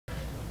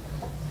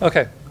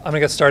Okay, I'm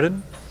gonna get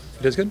started.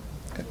 It is good?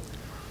 Okay.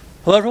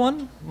 Hello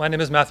everyone, my name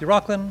is Matthew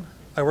Rocklin.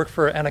 I work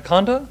for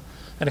Anaconda.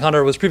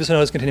 Anaconda was previously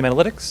known as Continuum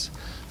Analytics.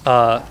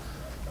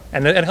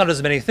 And Anaconda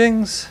does many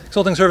things: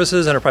 consulting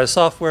services, enterprise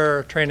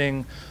software,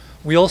 training.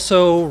 We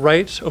also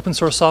write open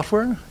source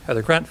software,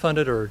 either grant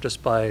funded or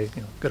just by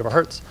good of our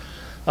hearts.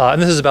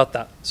 And this is about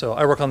that. So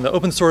I work on the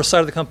open source side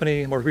of the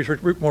company, more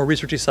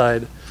researchy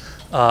side.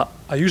 I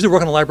usually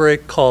work on a library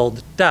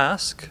called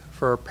Dask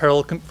for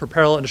parallel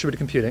and distributed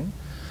computing.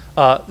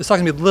 This talk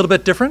is going to be a little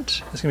bit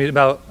different. It's going to be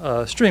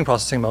about streaming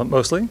processing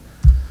mostly.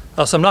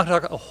 So I'm not going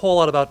to talk a whole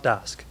lot about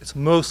Dask. It's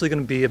mostly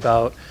going to be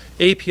about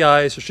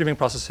APIs for streaming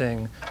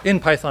processing in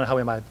Python and how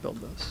we might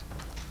build those.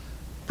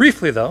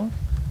 Briefly though,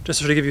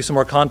 just to give you some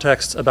more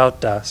context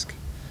about Dask.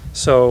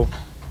 So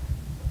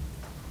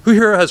who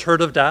here has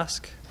heard of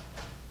Dask?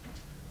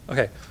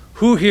 Okay,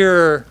 who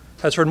here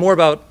has heard more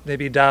about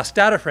maybe Dask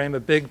dataframe, a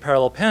big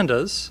parallel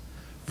pandas,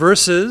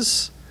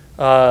 versus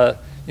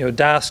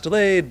Dask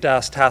delayed,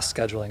 Dask task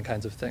scheduling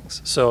kinds of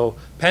things. So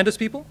pandas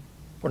people,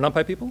 or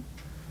NumPy people,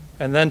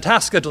 and then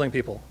task scheduling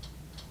people.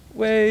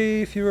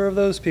 Way fewer of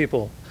those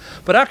people.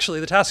 But actually,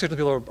 the task scheduling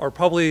people are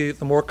probably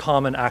the more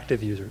common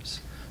active users.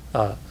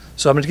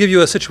 So I'm going to give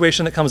you a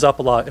situation that comes up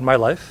a lot in my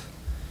life.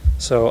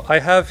 So I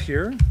have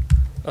here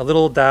a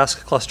little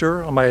Dask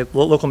cluster on my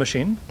local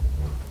machine.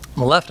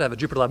 On the left, I have a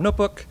Jupyter Lab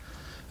notebook,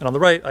 and on the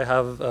right, I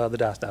have the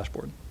Dask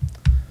dashboard.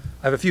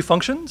 I have a few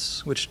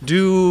functions which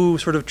do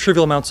sort of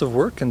trivial amounts of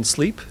work and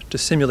sleep to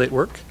simulate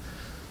work.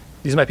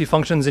 These might be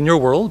functions in your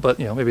world, but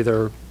maybe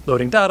they're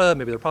loading data,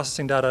 maybe they're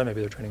processing data,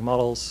 maybe they're training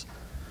models.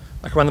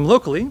 I can run them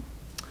locally,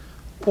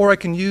 or I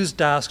can use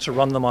Dask to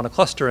run them on a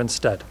cluster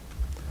instead.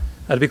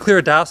 Now, to be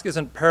clear, Dask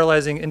isn't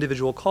parallelizing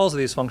individual calls of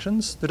these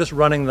functions. They're just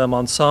running them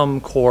on some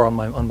core on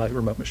my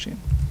remote machine.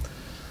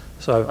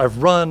 So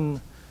I've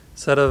run,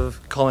 instead of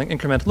calling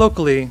increment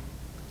locally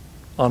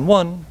on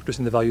 1,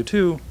 producing the value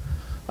 2,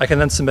 I can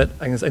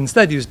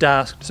instead use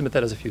Dask to submit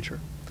that as a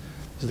future.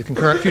 This is the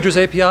concurrent futures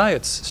API.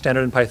 It's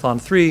standard in Python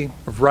 3,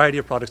 a variety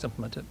of projects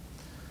implemented.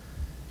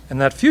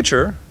 And that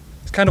future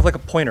is kind of like a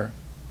pointer.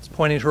 It's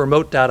pointing to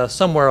remote data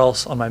somewhere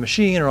else on my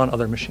machine or on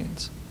other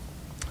machines.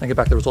 I can get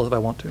back the result if I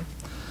want to.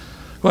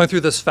 Going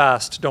through this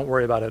fast, don't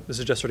worry about it. This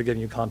is just sort of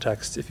giving you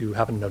context if you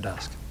happen to know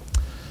Dask.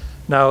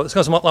 Now, this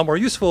becomes a lot more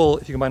useful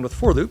if you combine with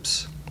for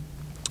loops,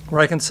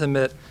 where I can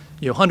submit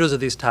hundreds of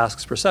these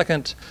tasks per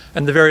second,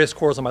 and the various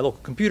cores on my local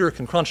computer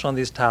can crunch on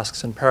these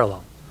tasks in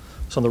parallel.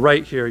 So on the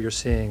right here, you're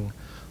seeing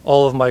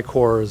all of my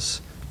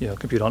cores,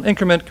 compute on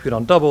increment, compute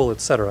on double,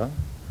 etc.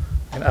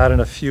 I can add in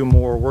a few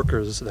more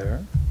workers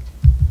there.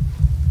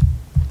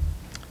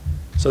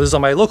 So this is on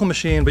my local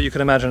machine, but you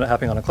can imagine it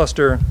happening on a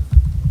cluster.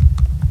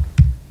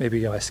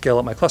 Maybe I scale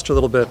up my cluster a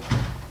little bit,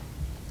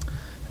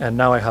 and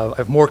now I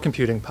have more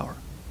computing power.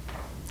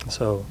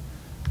 So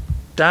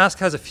Dask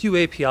has a few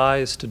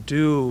APIs to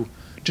do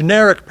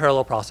generic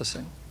parallel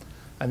processing,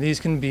 and these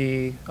can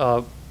be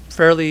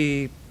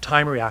fairly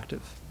time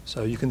reactive.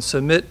 So you can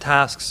submit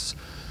tasks,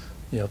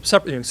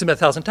 submit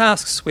 1,000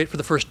 tasks, wait for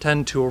the first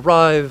 10 to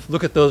arrive,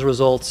 look at those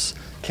results,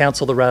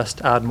 cancel the rest,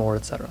 add more,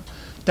 etc.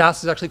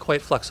 Dask is actually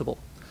quite flexible.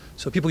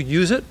 So people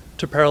use it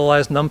to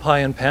parallelize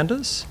NumPy and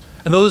pandas,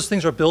 and those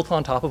things are built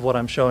on top of what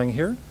I'm showing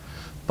here.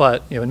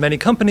 But in many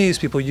companies,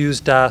 people use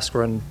Dask,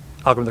 or in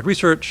algorithmic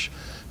research,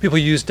 people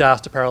use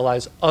Dask to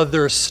parallelize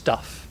other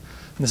stuff.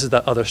 And this is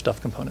that other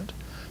stuff component.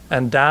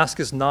 And Dask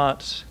is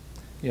not,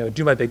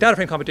 do my big data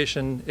frame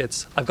computation.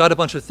 It's, I've got a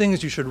bunch of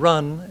things you should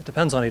run. It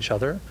depends on each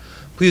other.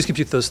 Please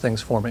compute those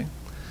things for me.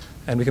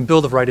 And we can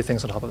build a variety of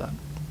things on top of that.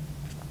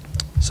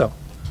 So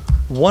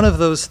one of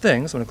those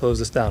things, I'm going to close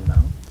this down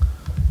now.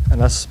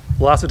 And that's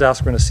the last of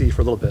Dask we're going to see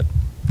for a little bit.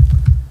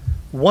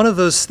 One of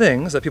those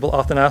things that people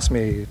often ask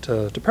me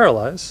to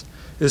parallelize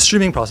is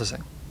streaming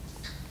processing.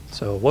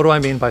 So what do I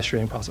mean by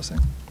streaming processing?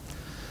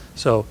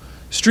 So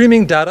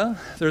streaming data,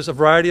 there's a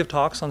variety of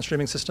talks on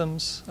streaming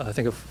systems.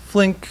 Think of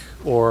Flink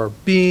or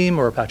Beam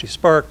or Apache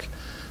Spark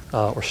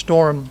or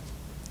Storm.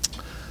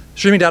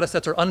 Streaming data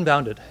sets are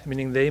unbounded,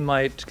 meaning they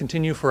might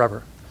continue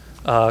forever.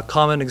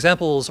 Common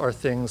examples are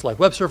things like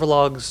web server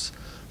logs.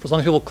 For as long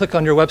as people click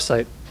on your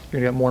website, you're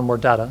going to get more and more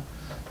data.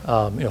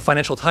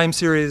 Financial time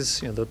series,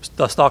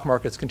 the stock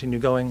markets continue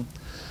going.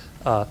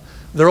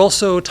 They're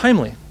also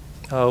timely.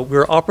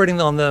 We're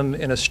operating on them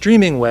in a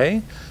streaming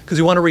way because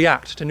we want to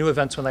react to new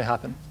events when they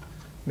happen.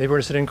 Maybe we're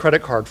interested in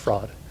credit card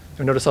fraud.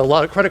 We notice a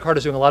lot of credit card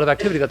is doing a lot of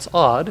activity that's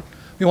odd.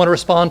 We want to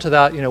respond to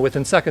that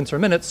within seconds or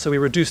minutes, so we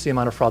reduce the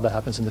amount of fraud that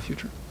happens in the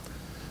future.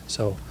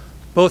 So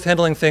both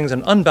handling things in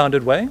an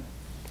unbounded way,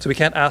 so we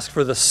can't ask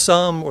for the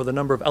sum or the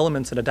number of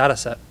elements in a data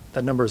set.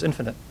 That number is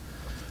infinite.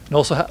 And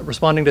also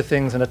responding to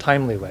things in a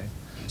timely way.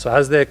 So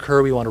as they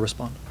occur, we want to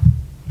respond.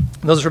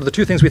 And those are sort of the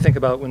two things we think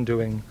about when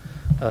doing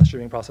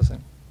streaming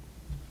processing.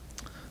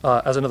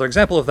 As another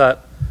example of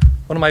that,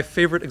 one of my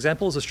favorite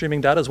examples of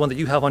streaming data is one that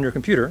you have on your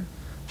computer.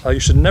 You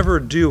should never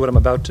do what I'm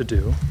about to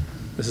do.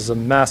 This is a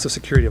massive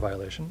security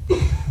violation.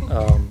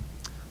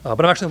 But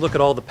I'm actually going to look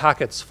at all the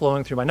packets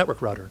flowing through my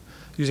network router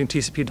using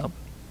TCP dump.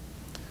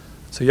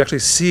 So you actually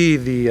see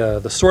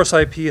the source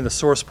IP and the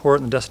source port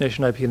and the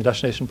destination IP and the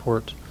destination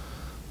port,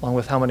 along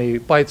with how many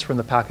bytes were in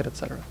the packet, et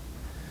cetera.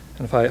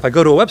 And if I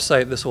go to a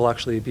website, this will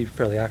actually be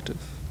fairly active.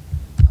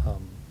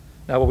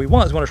 Now what we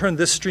want is we want to turn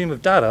this stream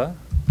of data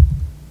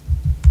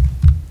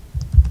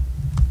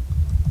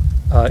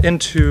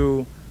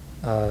into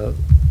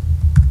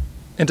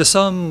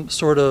some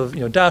sort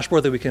of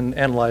dashboard that we can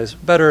analyze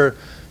better,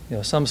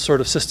 some sort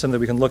of system that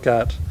we can look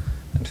at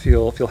and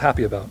feel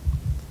happy about.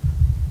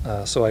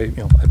 So I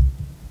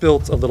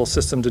built a little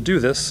system to do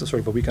this, sort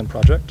of a weekend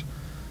project,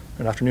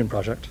 or an afternoon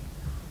project.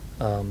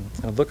 And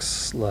it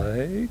looks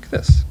like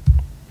this.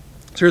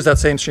 So here's that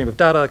same stream of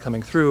data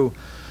coming through,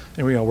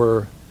 and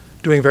we're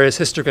doing various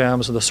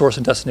histograms of the source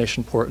and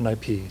destination port and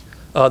IP.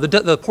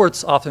 The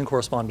ports often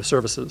correspond to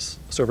services.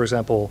 So for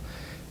example,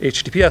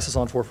 HTTPS is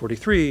on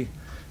 443,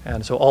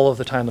 and so all of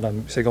the time that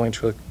I'm, say, going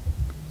to a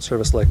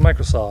service like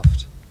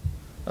Microsoft,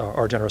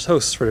 our generous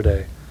hosts for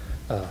today,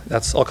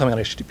 that's all coming on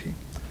HTTP.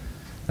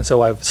 And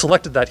so I've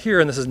selected that here,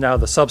 and this is now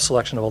the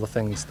sub-selection of all the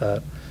things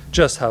that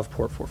just have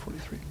port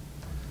 443.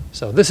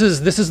 So this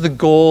is the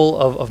goal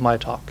of my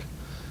talk,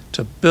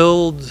 to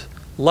build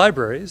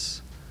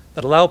libraries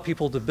that allow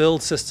people to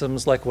build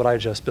systems like what I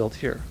just built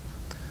here.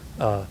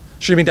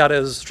 Streaming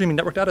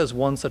network data is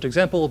one such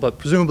example, but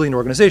presumably in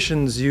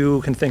organizations,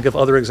 you can think of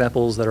other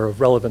examples that are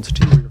of relevance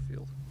to your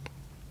field.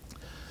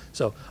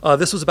 So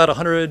this was about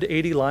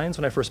 180 lines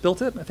when I first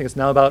built it. I think it's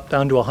now about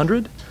down to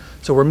 100.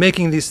 So we're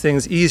making these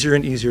things easier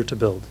and easier to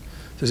build.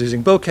 So it's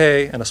using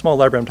Bokeh and a small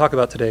library I'm talking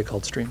about today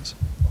called streams.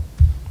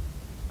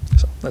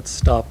 So let's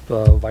stop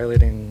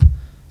violating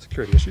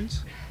security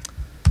issues.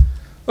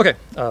 OK,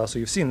 so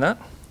you've seen that.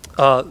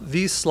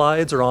 These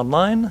slides are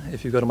online.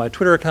 If you go to my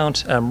Twitter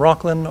account,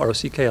 Rocklin,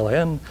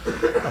 R-O-C-K-L-I-N,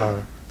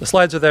 the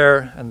slides are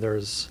there, and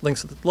there's links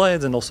to the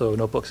slides and also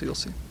notebooks that you'll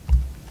see.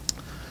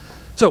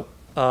 So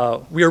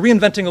we are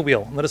reinventing a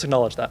wheel. Let us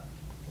acknowledge that.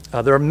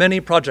 There are many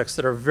projects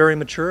that are very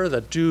mature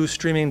that do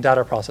streaming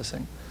data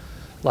processing.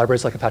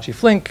 Libraries like Apache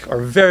Flink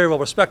are very well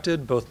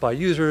respected, both by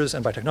users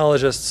and by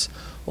technologists.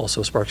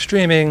 Also Spark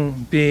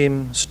Streaming,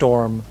 Beam,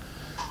 Storm.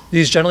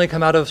 These generally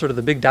come out of sort of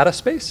the big data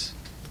space.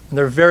 And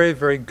they're very,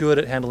 very good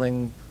at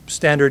handling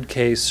standard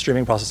case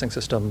streaming processing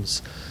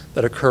systems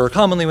that occur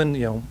commonly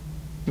when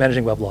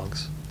managing web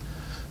logs.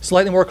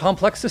 Slightly more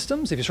complex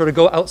systems, if you sort of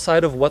go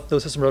outside of what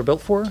those systems are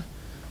built for,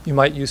 you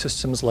might use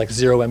systems like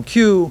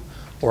ZeroMQ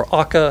or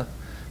Akka,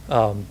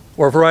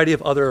 or a variety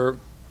of other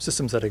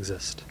systems that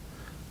exist.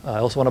 I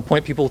also want to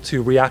point people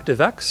to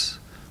ReactiveX,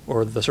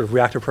 or the sort of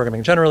reactive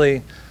programming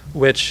generally,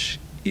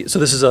 so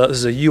this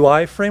is a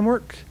UI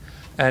framework.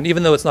 And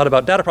even though it's not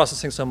about data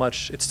processing so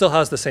much, it still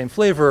has the same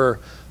flavor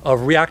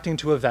of reacting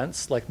to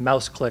events like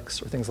mouse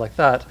clicks or things like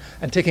that,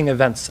 and taking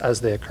events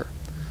as they occur.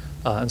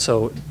 And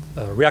so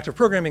reactive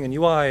programming and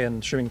UI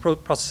and streaming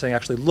processing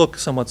actually look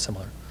somewhat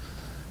similar.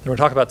 What we're going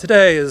to talk about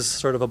today is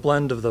sort of a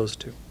blend of those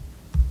two.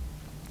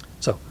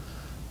 So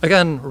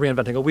again, we're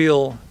reinventing a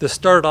wheel. This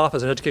started off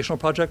as an educational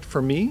project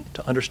for me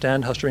to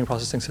understand how streaming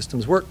processing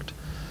systems worked.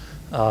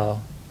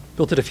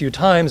 Built it a few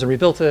times and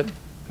rebuilt it.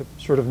 It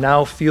sort of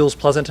now feels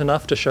pleasant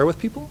enough to share with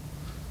people.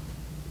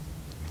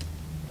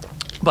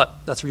 But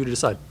that's for you to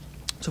decide.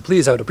 So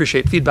please, I would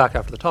appreciate feedback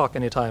after the talk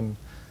anytime.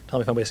 Tell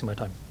me if I'm wasting my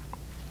time.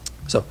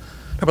 So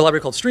I have a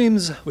library called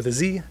Streams with a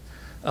Z.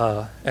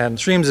 And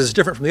Streams is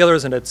different from the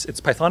others, and it's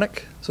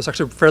Pythonic. So it's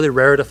actually fairly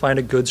rare to find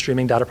a good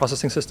streaming data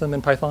processing system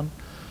in Python.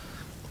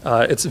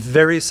 It's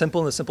very simple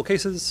in the simple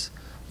cases.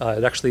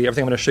 Everything I'm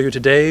going to show you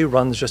today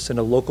runs just in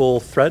a local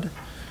thread.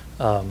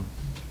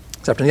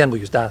 Except in the end,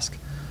 we'll use Dask.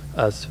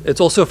 It's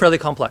also fairly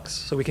complex,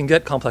 so we can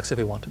get complex if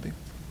we want to be.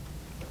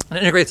 And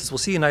it integrates, as we'll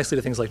see, nicely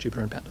to things like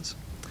Jupyter and Pandas.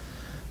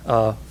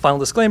 Final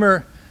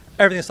disclaimer,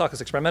 everything in this talk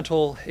is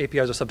experimental.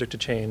 APIs are subject to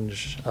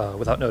change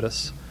without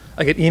notice.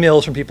 I get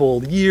emails from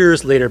people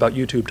years later about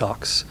YouTube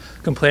talks,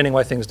 complaining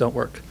why things don't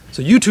work.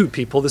 So YouTube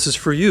people, this is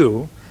for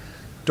you.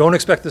 Don't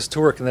expect this to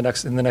work in the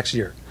next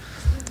year.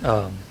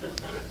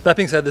 That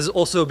being said, this is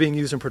also being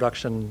used in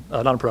production,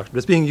 not in production, but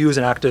it's being used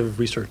in active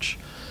research.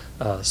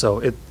 So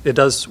it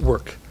does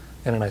work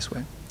in a nice way.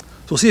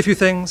 So we'll see a few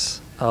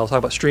things. I'll talk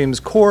about streams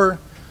core,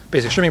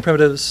 basic streaming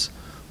primitives.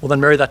 We'll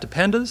then marry that to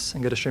pandas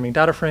and get a streaming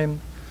data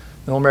frame.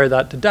 Then we'll marry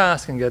that to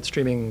Dask and get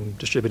streaming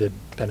distributed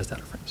pandas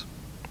data frames.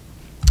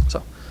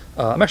 So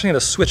I'm actually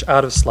going to switch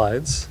out of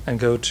slides and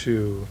go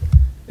to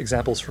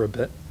examples for a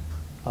bit.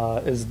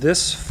 Is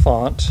this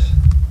font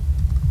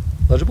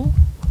legible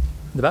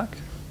in the back?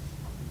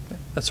 Okay.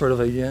 That's sort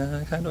of a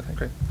yeah kind. Okay,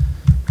 great.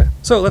 Okay,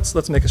 so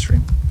let's make a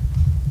stream.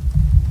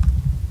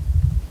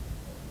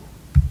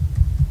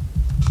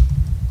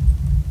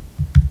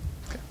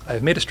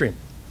 I've made a stream.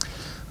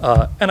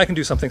 And I can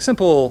do something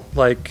simple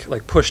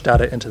like push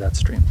data into that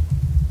stream.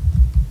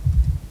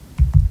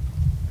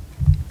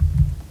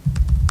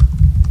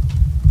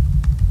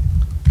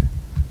 Okay.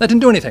 That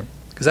didn't do anything,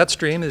 because that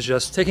stream is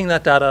just taking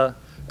that data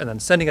and then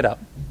sending it out.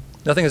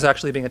 Nothing is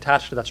actually being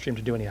attached to that stream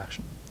to do any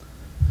action.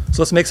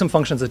 So let's make some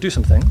functions that do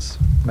some things.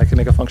 I can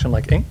make a function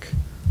like inc,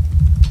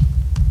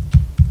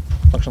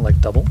 function like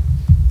double,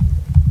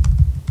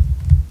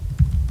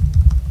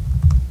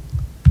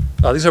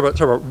 These are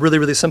about really,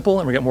 really simple,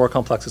 and we get more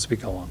complex as we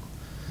go on.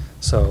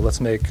 So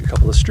let's make a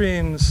couple of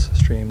streams,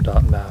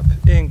 stream.map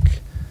inc,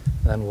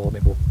 and then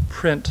maybe we'll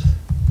print.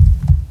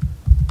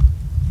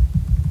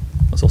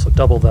 Let's also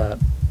double that.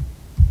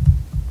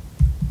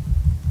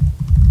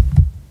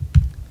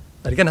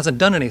 That again hasn't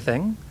done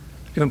anything.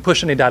 We haven't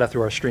pushed any data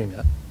through our stream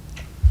yet.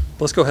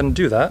 But let's go ahead and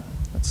do that.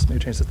 Let's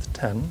maybe change this to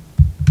 10.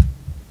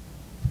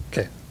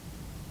 Okay,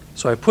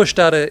 so I pushed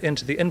data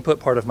into the input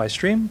part of my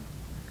stream.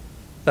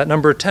 That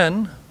number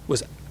 10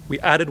 was, we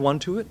added 1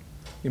 to it,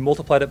 we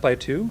multiplied it by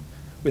 2,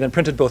 we then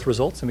printed both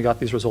results, and we got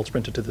these results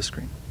printed to the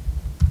screen.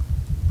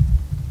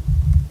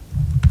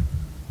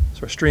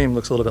 So our stream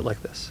looks a little bit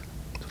like this.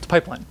 So it's a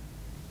pipeline.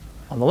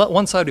 On the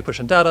one side, we push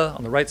in data.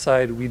 On the right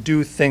side, we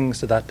do things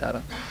to that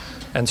data.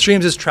 And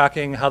streams is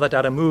tracking how that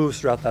data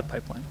moves throughout that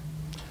pipeline.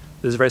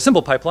 This is a very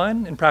simple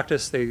pipeline. In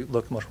practice, they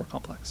look much more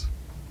complex.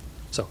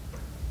 So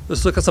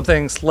let's look at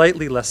something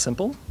slightly less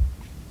simple.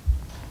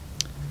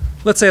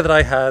 Let's say that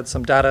I had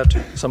some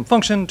data, some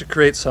function to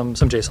create some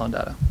JSON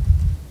data.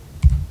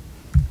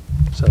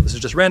 So this is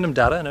just random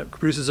data, and it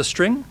produces a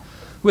string,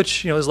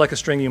 which is like a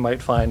string you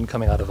might find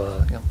coming out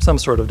of some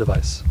sort of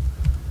device.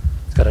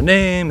 It's got a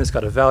name, it's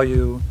got a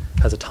value,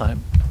 has a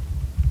time.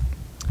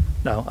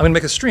 Now, I'm going to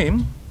make a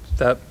stream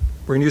that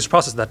we're going to use to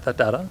process that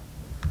data,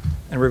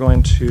 and we're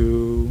going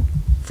to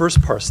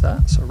first parse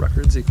that. So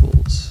records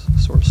equals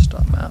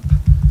source.map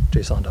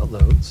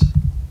json.loads.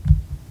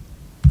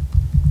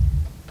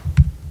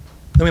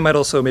 Then we might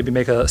also maybe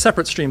make a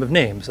separate stream of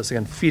names. That's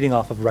again feeding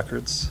off of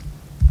records.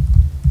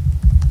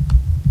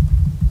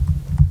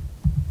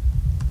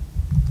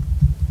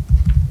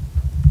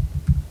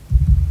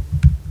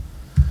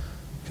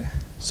 Okay.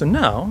 So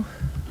now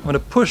I'm going to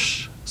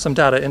push some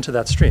data into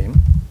that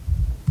stream.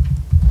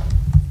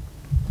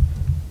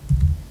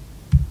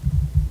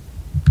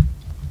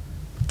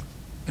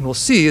 And we'll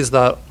see is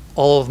that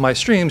all of my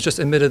streams just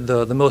emitted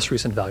the most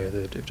recent value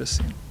that they've just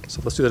seen.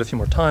 So let's do that a few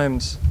more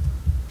times.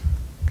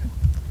 Okay.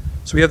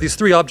 So we have these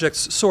 3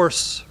 objects,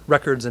 source,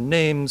 records, and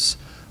names,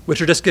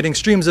 which are just getting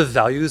streams of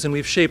values, and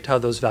we've shaped how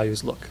those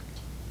values look.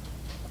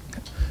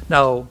 Okay.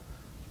 Now,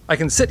 I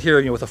can sit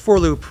here with a for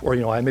loop, or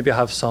maybe I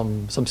have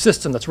some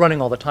system that's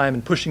running all the time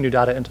and pushing new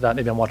data into that.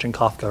 Maybe I'm watching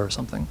Kafka or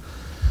something.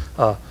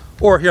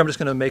 Or here I'm just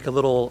going to make a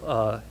little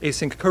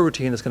async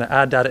coroutine that's going to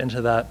add data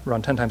into that,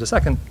 run 10 times a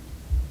second.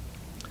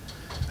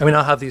 And we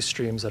now have these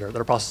streams that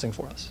are processing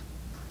for us.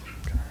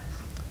 Okay.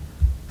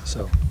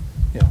 So,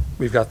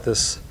 we've got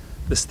this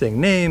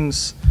thing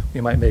names. We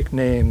might make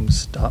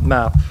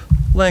names.map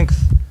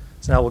length.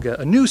 So now we'll get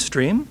a new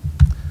stream,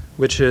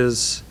 which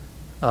is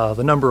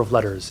the number of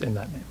letters in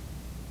that name.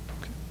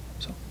 Okay.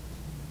 So,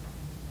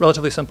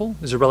 relatively simple.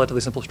 These are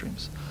relatively simple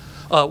streams.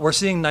 We're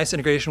seeing nice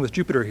integration with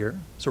Jupyter here.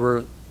 So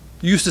we're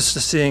used to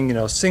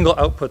seeing single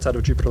outputs out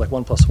of Jupyter, like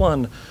 1 +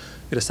 1,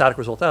 get a static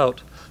result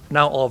out.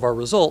 Now all of our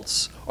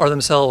results are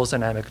themselves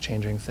dynamic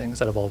changing things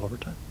that evolve over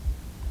time.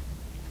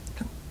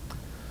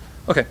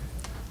 Okay,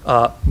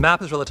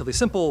 map is relatively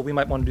simple. We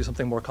might want to do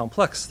something more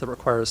complex that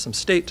requires some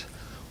state.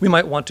 We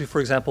might want to, for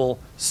example,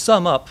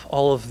 sum up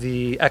all of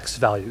the X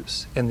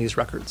values in these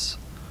records.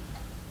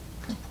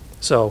 Okay.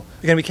 So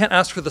again, we can't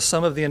ask for the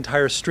sum of the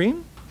entire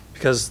stream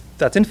because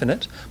that's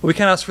infinite, but we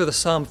can ask for the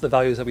sum of the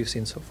values that we've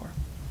seen so far.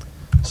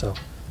 So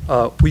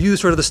we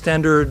use sort of the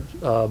standard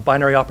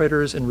binary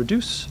operators in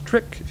reduce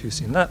trick, if you've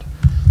seen that.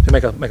 So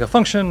make a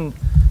function,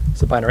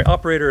 it's a binary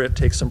operator, it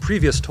takes some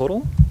previous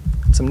total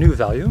and some new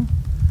value.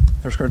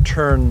 And we're just going to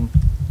return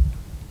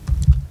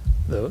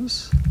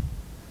those.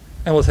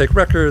 And we'll take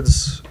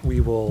records, we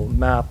will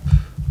map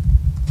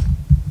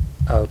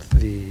out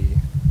the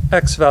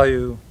X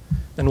value,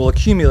 and we'll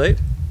accumulate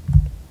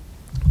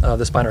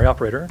this binary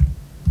operator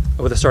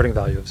with a starting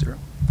value of 0.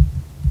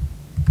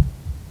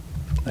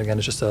 Again,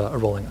 it's just a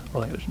rolling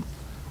addition.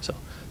 So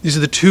these are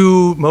the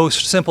 2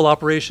 most simple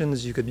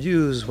operations you could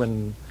use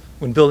when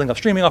building up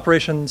streaming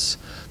operations.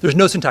 There's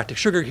no syntactic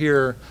sugar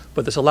here,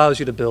 but this allows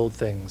you to build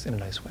things in a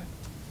nice way.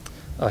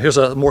 Here's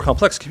a more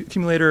complex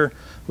accumulator,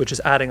 which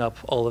is adding up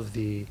all of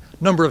the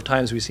number of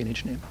times we've seen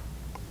each name.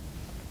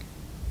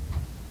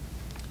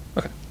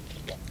 Okay.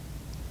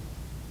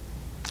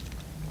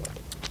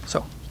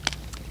 So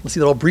let's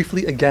see that all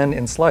briefly again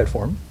in slide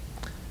form.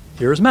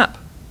 Here's map.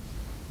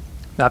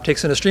 Map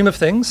takes in a stream of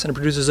things and it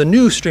produces a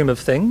new stream of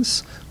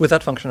things with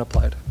that function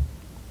applied.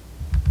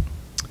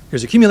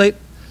 Here's accumulate,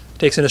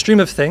 takes in a stream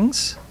of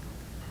things,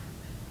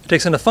 it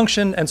takes in a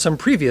function and some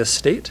previous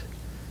state,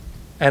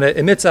 and it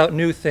emits out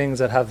new things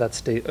that have that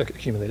state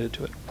accumulated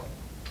to it.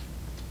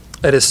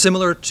 It is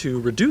similar to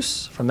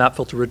reduce, from map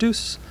filter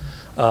reduce,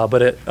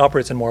 but it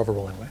operates in more of a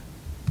rolling way.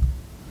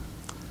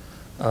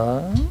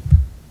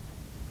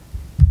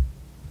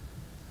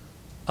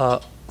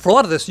 For a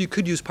lot of this, you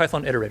could use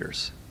Python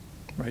iterators.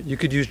 Right? You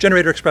could use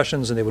generator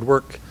expressions and they would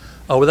work.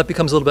 Where that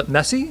becomes a little bit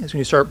messy is when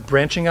you start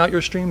branching out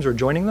your streams or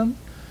joining them.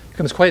 It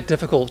becomes quite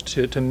difficult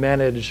to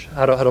manage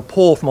how to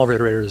pull from all of your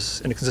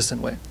iterators in a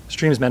consistent way.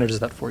 Streams manages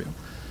that for you.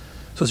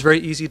 So it's very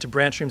easy to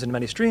branch streams into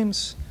many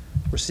streams.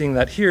 We're seeing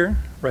that here,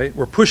 right?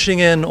 We're pushing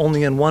in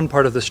only in one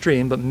part of the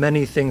stream, but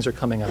many things are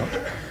coming out.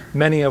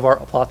 Many of our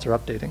plots are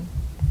updating.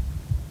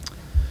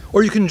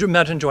 Or you can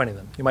imagine joining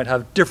them. You might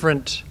have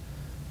different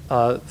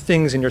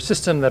things in your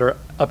system that are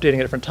updating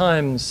at different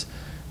times.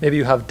 Maybe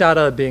you have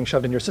data being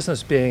shoved in your system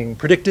that's being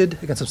predicted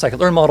against some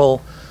scikit-learn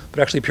model, but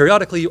actually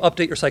periodically you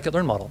update your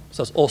scikit-learn model.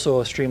 So it's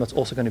also a stream that's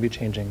also going to be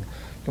changing.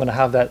 You want to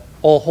have that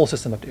whole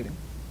system updating.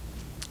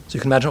 So you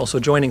can imagine also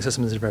joining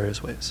systems in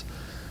various ways.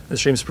 The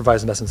streams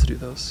provides methods to do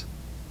those.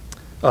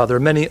 There are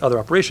many other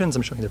operations.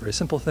 I'm showing you the very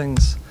simple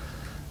things.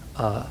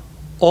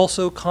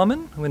 Also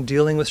common when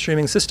dealing with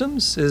streaming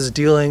systems is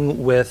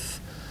dealing with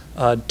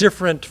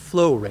different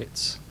flow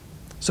rates.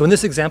 So in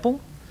this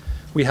example,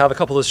 we have a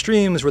couple of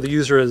streams where the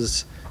user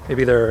is,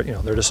 maybe they're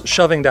just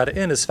shoving data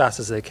in as fast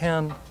as they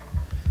can.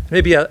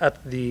 Maybe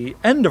at the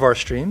end of our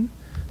stream,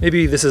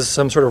 maybe this is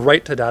some sort of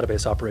write to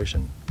database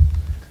operation.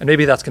 And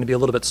maybe that's going to be a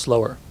little bit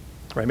slower,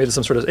 right? Maybe it's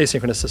some sort of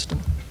asynchronous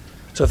system.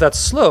 So if that's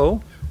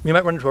slow, we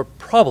might run into a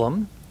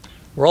problem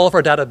where all of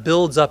our data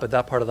builds up at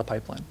that part of the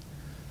pipeline.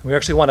 And we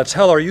actually want to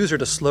tell our user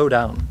to slow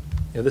down.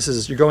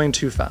 You're going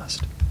too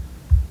fast.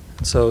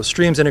 And so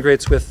streams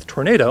integrates with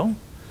Tornado.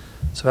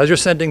 So as you're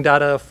sending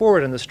data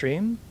forward in the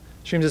stream,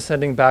 streams is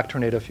sending back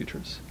Tornado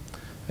futures.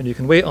 And you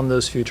can wait on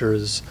those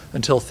futures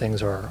until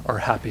things are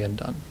happy and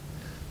done.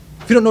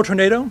 If you don't know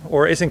Tornado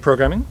or async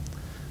programming,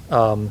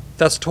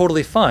 that's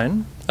totally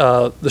fine.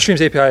 The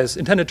Streams API is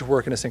intended to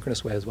work in a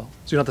synchronous way as well.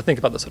 So you don't have to think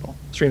about this at all.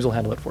 Streams will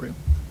handle it for you.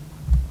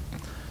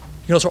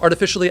 You can also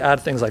artificially add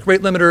things like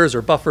rate limiters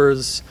or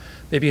buffers.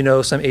 Maybe you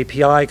know some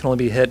API can only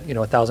be hit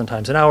 1,000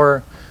 times an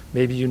hour.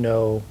 Maybe you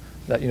know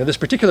that this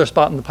particular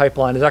spot in the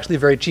pipeline is actually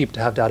very cheap to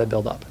have data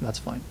build up, and that's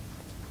fine.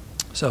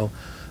 So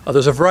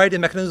there's a variety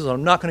of mechanisms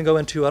I'm not going to go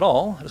into at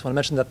all. I just want to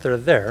mention that they're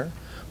there.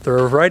 There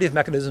are a variety of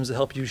mechanisms that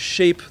help you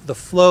shape the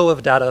flow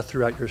of data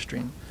throughout your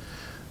stream.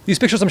 These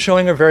pictures I'm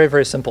showing are very,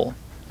 very simple.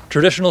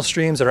 Traditional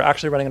streams that are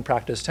actually running in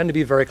practice tend to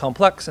be very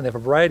complex, and they have a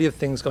variety of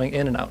things going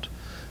in and out.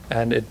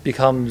 And it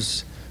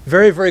becomes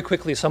very, very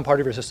quickly some part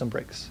of your system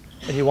breaks.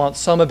 And you want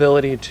some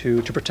ability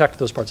to protect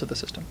those parts of the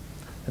system.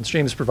 And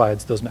Streams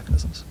provides those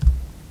mechanisms.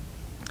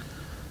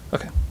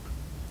 OK.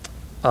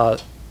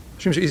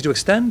 Streams are easy to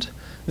extend.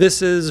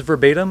 This is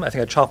verbatim. I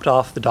think I chopped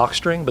off the doc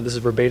string, but this is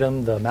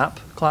verbatim the map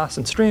class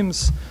in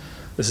Streams.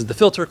 This is the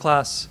filter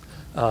class.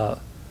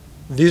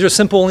 These are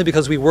simple only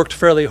because we worked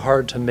fairly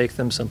hard to make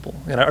them simple.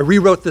 And I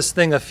rewrote this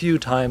thing a few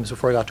times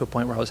before I got to a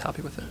point where I was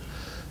happy with it.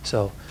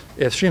 So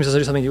if Streams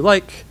doesn't do something you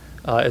like,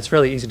 it's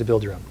fairly easy to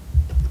build your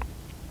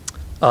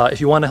own.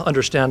 If you want to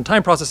understand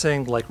time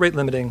processing, like rate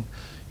limiting,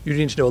 you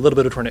need to know a little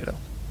bit of Tornado.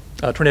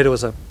 Tornado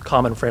is a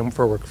common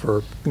framework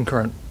for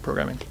concurrent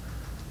programming.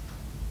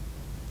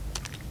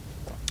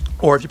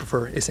 Or if you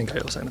prefer async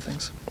IO side of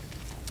things.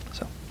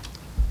 So,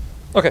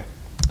 OK.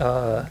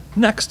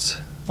 Next,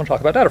 I want to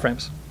talk about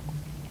dataframes.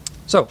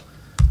 So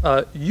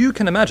you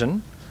can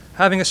imagine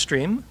having a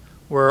stream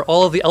where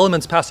all of the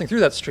elements passing through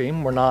that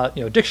stream were not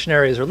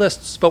dictionaries or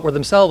lists, but were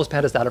themselves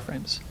pandas data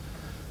frames.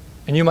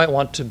 And you might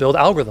want to build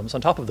algorithms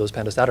on top of those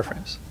pandas data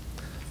frames.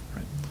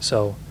 Right.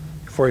 So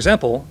for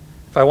example,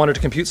 if I wanted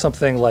to compute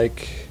something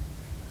like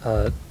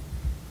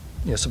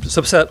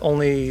subset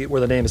only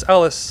where the name is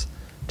Alice,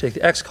 take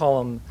the X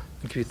column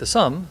and compute the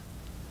sum,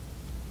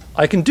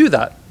 I can do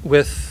that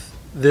with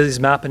these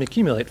map and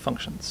accumulate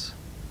functions.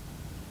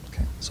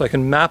 Okay. So I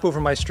can map over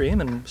my stream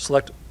and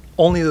select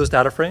only those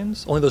data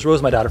frames, only those rows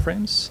of my data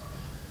frames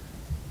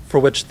for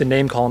which the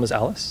name column is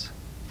Alice.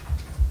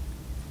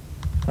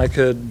 I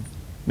could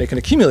make an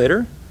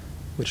accumulator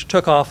which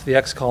took off the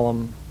X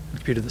column and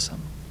computed the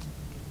sum.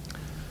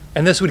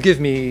 And this would give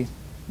me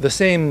the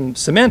same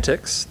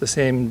semantics, the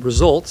same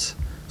results,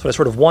 so I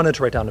sort of wanted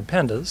to write down in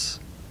pandas,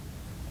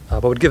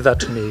 but would give that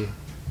to me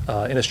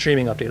in a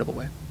streaming updatable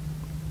way.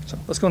 So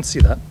let's go and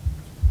see that.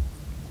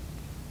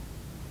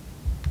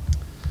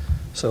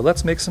 So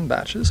let's make some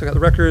batches. I got the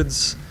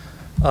records.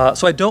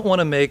 So I don't want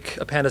to make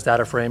a pandas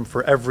data frame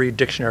for every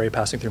dictionary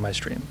passing through my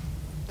stream.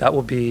 That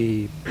will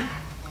be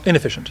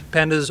inefficient.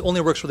 Pandas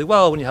only works really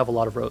well when you have a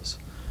lot of rows.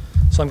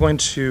 So I'm going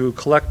to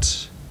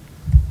collect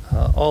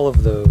all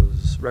of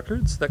those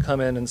records that come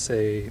in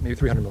say maybe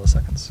 300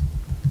 milliseconds.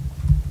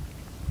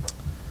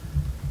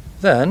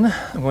 Then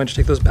I'm going to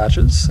take those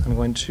batches. I'm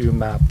going to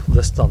map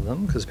lists on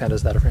them because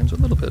pandas data frames are a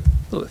little bit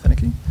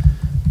finicky.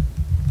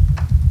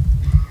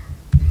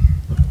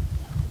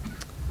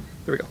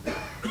 There we go.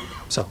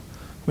 So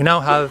we now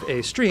have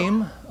a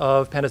stream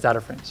of pandas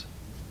data frames.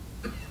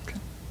 Okay.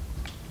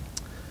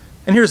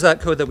 And here's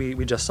that code that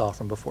we just saw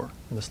from before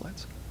in the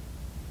slides.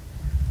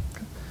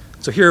 Okay.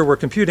 So here we're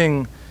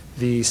computing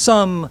the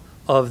sum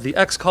of the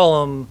X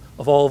column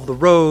of all of the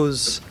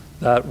rows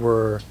that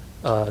were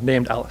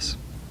named Alice.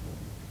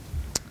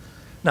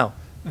 Now,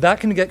 that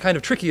can get kind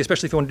of tricky,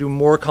 especially if you want to do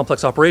more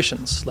complex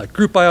operations, like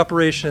group by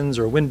operations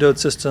or windowed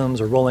systems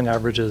or rolling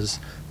averages.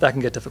 That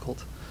can get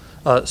difficult.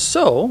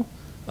 So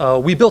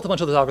we built a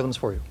bunch of those algorithms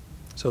for you.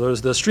 So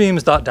there's the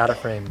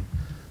streams.dataframe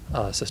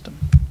system.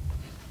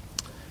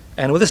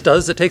 And what this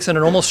does, it takes in a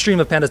normal stream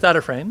of pandas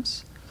data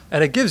frames,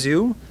 And it gives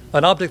you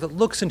an object that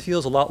looks and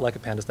feels a lot like a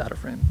pandas data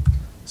frame.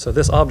 So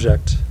this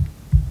object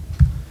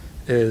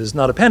is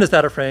not a pandas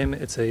data frame,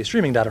 it's a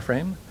streaming data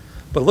frame,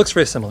 but it looks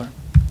very similar.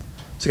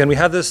 So again, we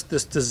have this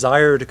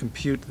desire to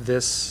compute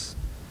this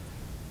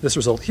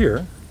result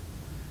here.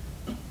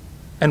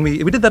 And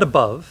we did that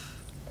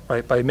above,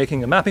 right, by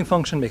making a mapping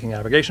function, making an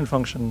aggregation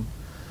function.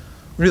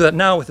 We do that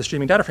now with the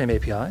streaming data frame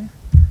API,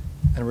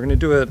 and we're going to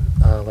do it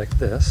like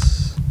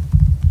this.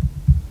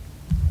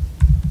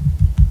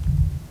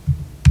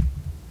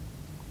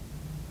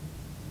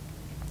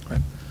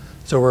 Right.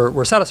 So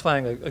we're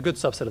satisfying a good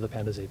subset of the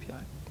pandas API.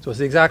 So it's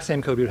the exact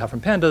same code we would have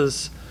from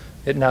pandas.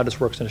 It now just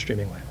works in a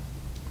streaming way.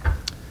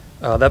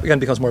 That again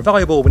becomes more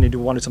valuable when you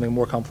want to do something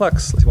more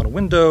complex. Let's say you want a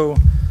window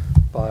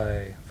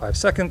by 5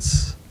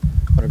 seconds.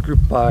 We want to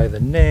group by the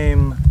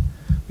name.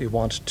 We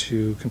want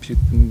to compute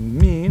the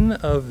mean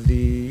of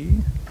the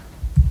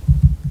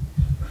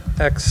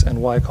X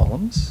and Y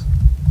columns.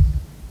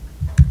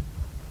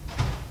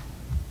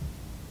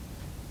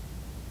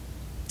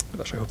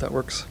 Gosh, I hope that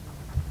works.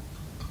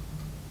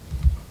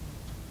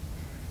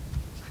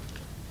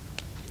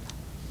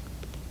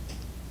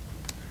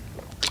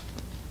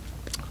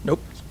 Nope.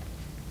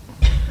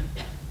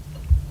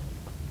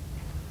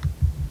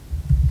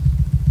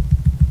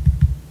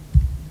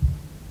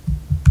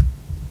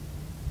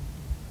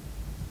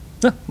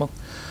 Yeah, well.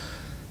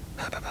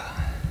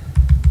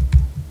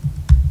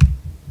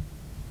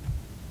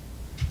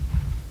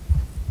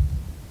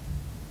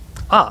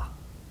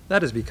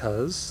 That is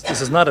because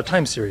this is not a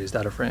time series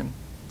data frame.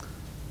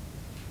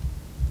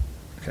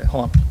 Okay,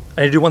 hold on.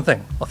 I need to do one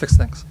thing. I'll fix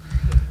things.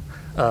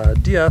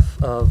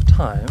 df of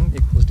time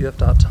equals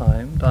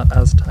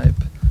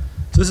df.time.asType.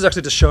 So this is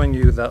actually just showing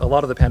you that a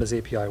lot of the pandas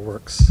API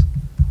works.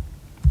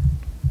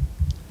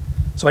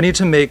 So I need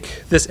to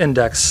make this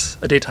index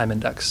a datetime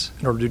index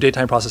in order to do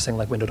datetime processing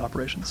like windowed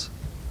operations.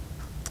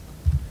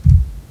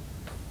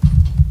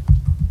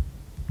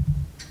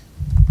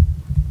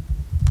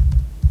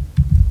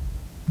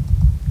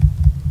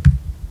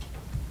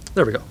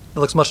 There we go. It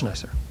looks much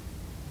nicer.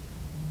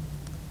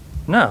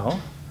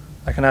 Now,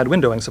 I can add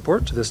windowing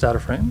support to this data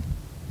frame.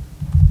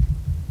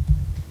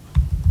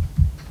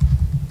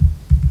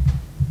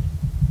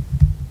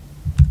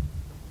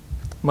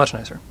 Much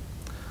nicer.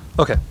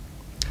 Okay,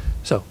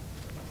 so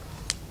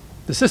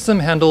the system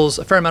handles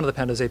a fair amount of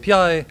the pandas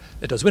API.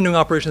 It does windowing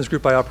operations,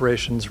 group by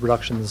operations,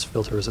 reductions,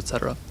 filters,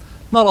 etc.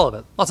 Not all of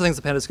it. Lots of things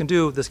the pandas can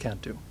do, this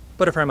can't do,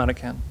 but a fair amount it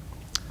can.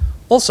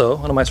 Also,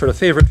 one of my sort of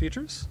favorite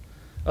features,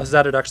 was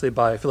added actually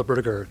by Philip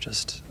Rudiger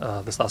just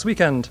this last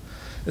weekend,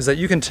 is that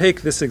you can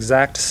take this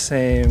exact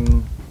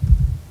same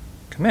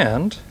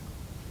command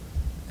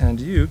and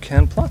you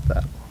can plot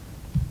that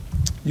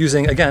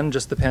using, again,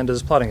 just the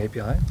pandas plotting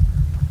API.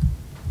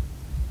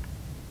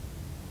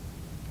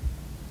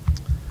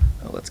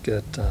 Let's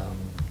get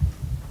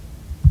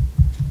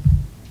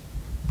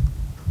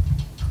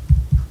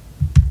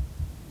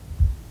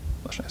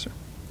much nicer.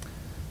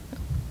 Yeah.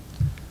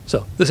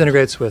 So this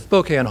integrates with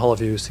bokeh and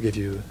holoviews to give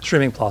you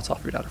streaming plots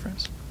off your data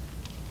frames.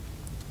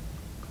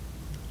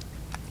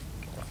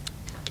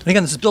 And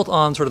again, this is built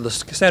on sort of the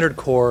standard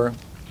core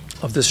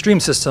of the stream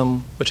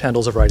system, which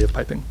handles a variety of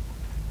piping.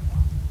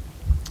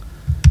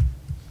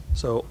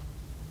 So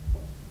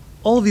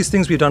all of these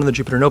things we've done in the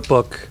Jupyter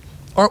Notebook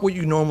aren't what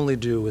you normally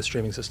do with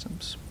streaming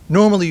systems.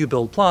 Normally you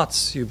build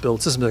plots, you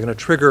build systems that are going to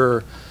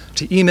trigger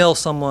to email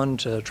someone,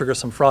 to trigger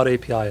some fraud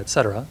API,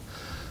 etc.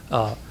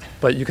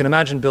 But you can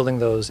imagine building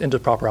those into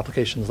proper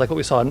applications like what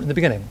we saw in the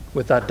beginning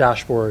with that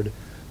dashboard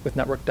with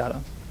network data.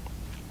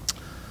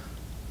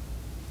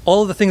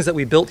 All of the things that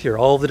we built here,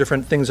 all of the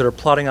different things that are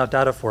plotting out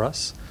data for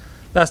us,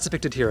 that's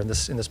depicted here in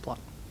this plot.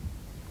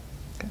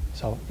 Okay,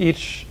 so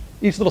each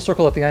little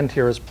circle at the end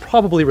here is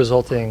probably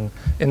resulting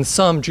in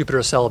some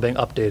Jupyter cell being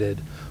updated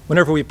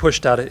whenever we push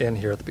data in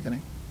here at the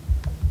beginning.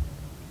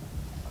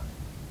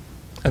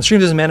 And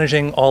Streams is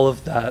managing all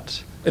of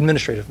that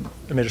administrative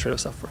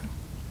stuff for you.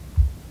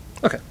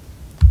 Okay,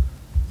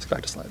 let's go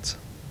back to slides.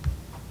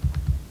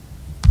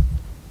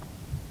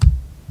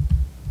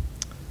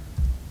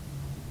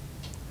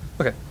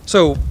 Okay,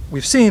 so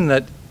we've seen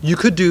that you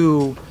could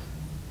do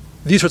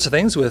these sorts of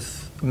things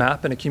with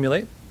map and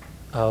accumulate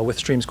with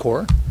Streams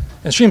core.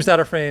 And Streams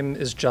data frame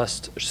is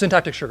just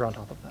syntactic sugar on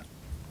top of that,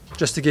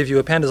 just to give you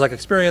a pandas-like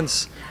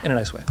experience in a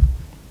nice way.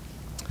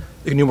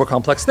 You can do more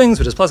complex things,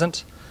 which is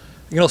pleasant.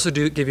 You can also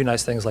give you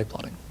nice things like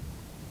plotting.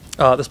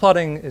 This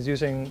plotting is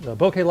using the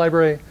bokeh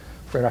library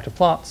for interactive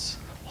plots,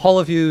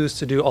 holoviews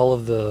to do all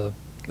of the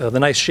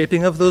nice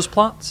shaping of those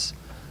plots.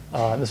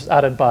 And this was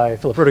added by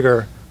Philip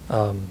Rudiger,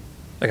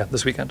 again,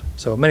 this weekend.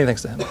 So many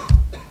thanks to him.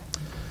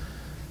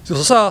 So you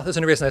also saw this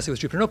integrates nicely with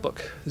Jupyter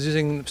Notebook. This is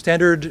using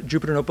standard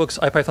Jupyter Notebook's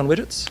IPython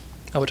widgets,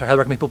 which I highly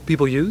recommend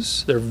people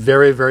use. They're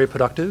very, very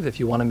productive if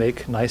you want to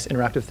make nice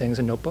interactive things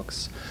in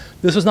notebooks.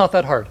 This was not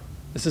that hard.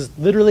 This is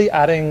literally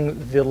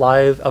adding the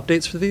live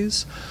updates for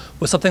these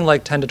with something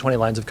like 10 to 20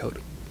 lines of code.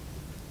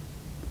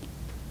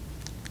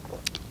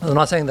 I'm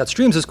not saying that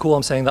Streams is cool,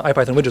 I'm saying that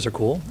IPython widgets are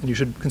cool, and you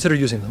should consider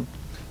using them.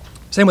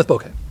 Same with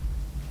bokeh.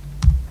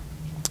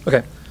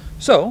 Okay,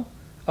 So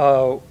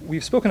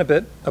we've spoken a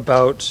bit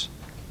about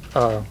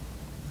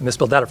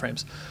misspelled data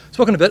frames.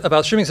 Spoken a bit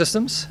about streaming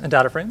systems and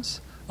data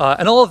frames,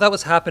 and all of that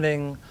was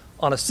happening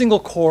on a single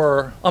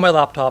core on my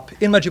laptop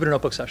in my Jupyter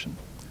Notebook session.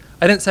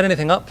 I didn't set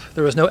anything up.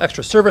 There was no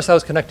extra service I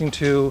was connecting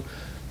to.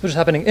 It was just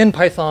happening in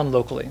Python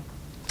locally.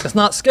 It's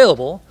not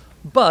scalable,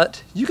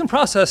 but you can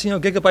process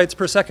gigabytes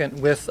per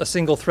second with a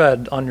single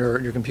thread on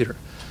your computer.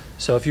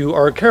 So if you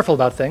are careful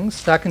about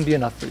things, that can be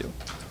enough for you.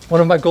 One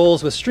of my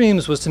goals with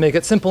streams was to make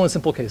it simple in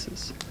simple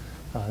cases.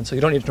 And so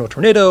you don't need to know a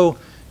tornado.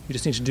 You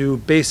just need to do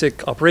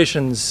basic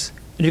operations,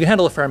 and you can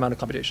handle a fair amount of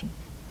computation.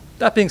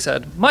 That being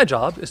said, my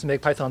job is to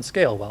make Python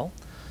scale well.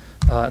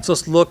 So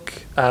let's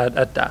look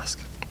at Dask.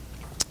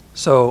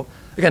 So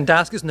again,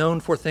 Dask is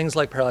known for things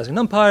like parallelizing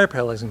NumPy,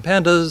 parallelizing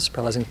pandas,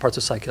 parallelizing parts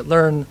of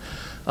scikit-learn,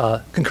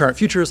 concurrent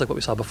futures like what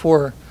we saw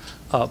before.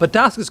 But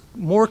Dask is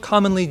more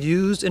commonly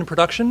used in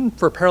production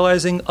for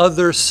parallelizing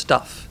other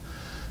stuff.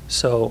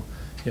 So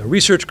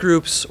research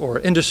groups or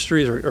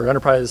industries or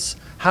enterprise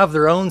have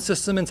their own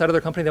system inside of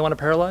their company they want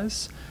to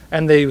parallelize,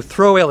 and they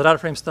throw away all the data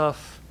frame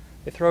stuff,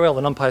 they throw away all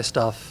the NumPy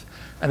stuff,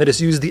 and they just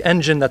use the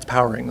engine that's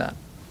powering that.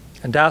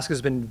 And Dask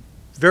has been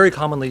very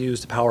commonly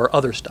used to power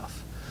other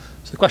stuff.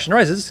 So the question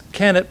arises,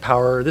 can it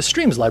power the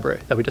streams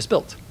library that we just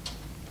built?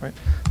 Right?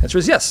 The answer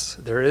is yes.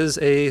 There is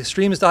a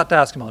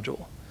streams.dask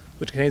module,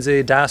 which contains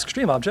a Dask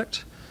stream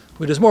object,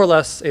 which is more or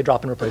less a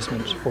drop-in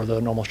replacement for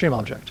the normal stream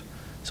object.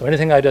 So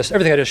everything I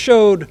just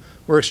showed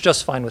works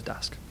just fine with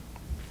Dask,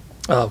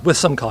 with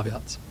some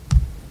caveats.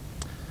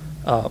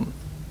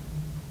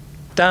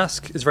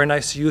 Dask is very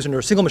nice to use on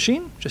your single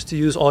machine, just to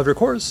use all of your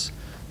cores.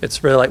 It's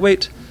very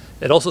lightweight.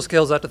 It also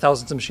scales out to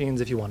thousands of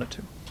machines if you want it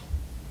to.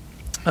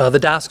 The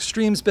Dask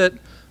streams bit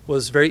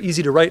was very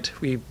easy to write.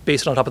 We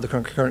based it on top of the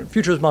concurrent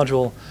futures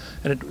module,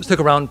 and it took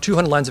around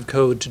 200 lines of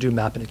code to do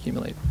map and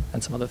accumulate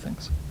and some other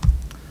things.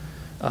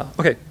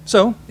 Okay,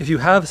 so if you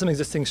have some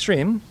existing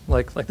stream,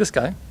 like this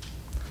guy,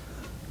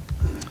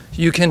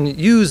 you can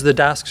use the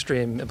Dask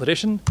stream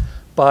implementation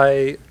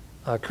by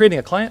creating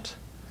a client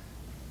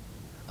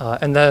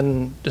and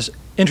then just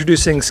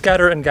introducing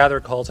scatter and gather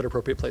calls at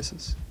appropriate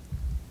places.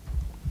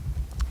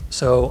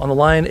 So on the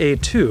line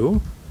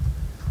A2,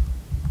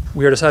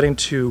 we are deciding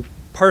to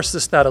parse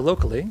this data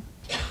locally.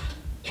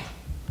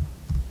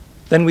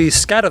 Then we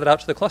scatter that out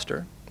to the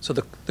cluster. So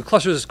the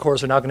cluster's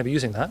cores are now going to be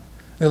using that.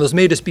 And those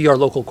may just be our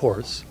local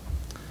cores.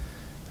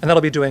 And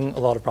that'll be doing a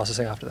lot of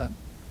processing after that.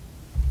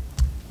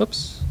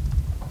 Whoops.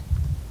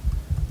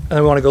 And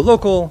then we want to go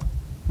local.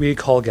 We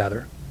call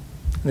gather.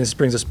 And this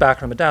brings us back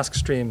from a Dask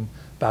stream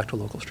back to a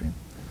local stream.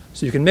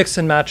 So you can mix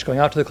and match going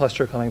out to the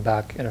cluster, coming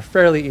back in a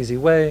fairly easy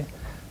way.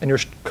 And your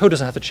code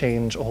doesn't have to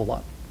change a whole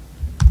lot.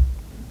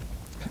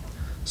 Okay.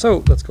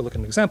 So let's go look at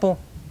an example.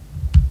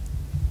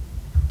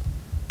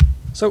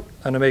 So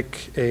I'm going to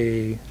make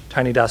a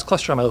tiny Dask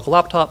cluster on my local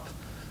laptop.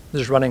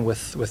 This is running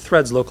with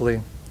threads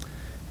locally.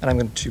 And I'm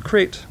going to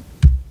create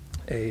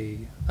a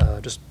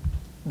just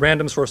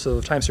random source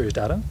of time series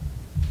data.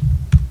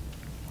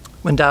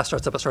 When Dask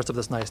starts up, it starts up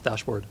this nice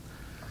dashboard.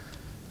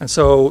 And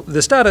so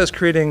this data is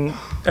creating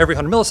every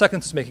 100 milliseconds,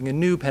 it's making a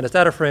new pandas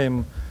data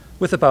frame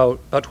with about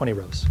 20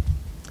 rows.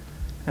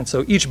 And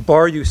so each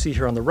bar you see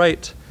here on the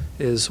right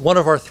is one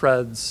of our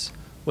threads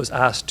was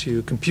asked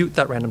to compute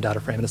that random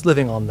data frame, and it's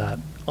living on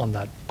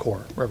that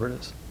core, wherever it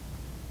is.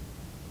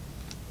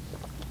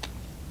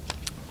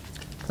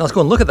 Now let's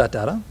go and look at that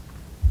data.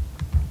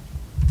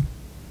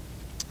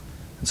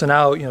 And so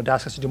now,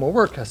 Dask has to do more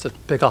work, has to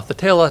pick off the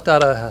tail of that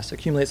data, has to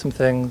accumulate some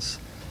things.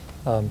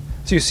 So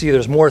you see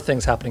there's more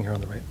things happening here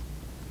on the right.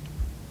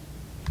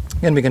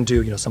 And we can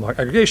do, some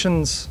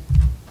aggregations.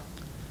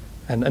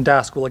 And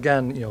Dask will,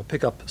 again,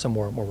 pick up some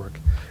more work.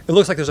 It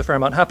looks like there's a fair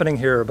amount happening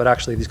here, but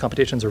actually these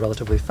computations are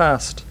relatively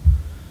fast.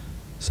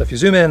 So if you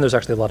zoom in, there's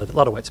actually a lot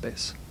of white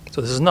space. So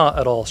this is not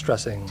at all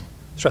stressing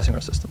our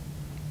system.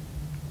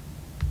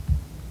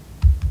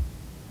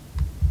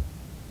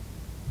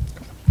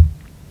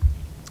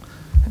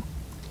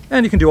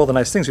 And you can do all the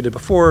nice things we did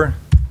before,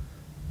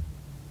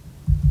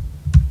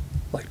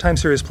 like time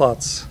series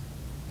plots.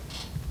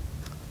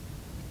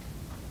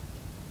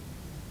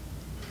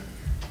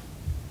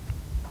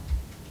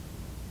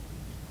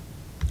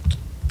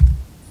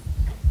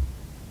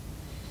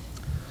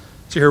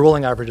 So here,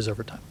 rolling averages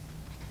over time.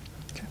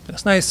 Okay,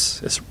 that's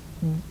nice. It's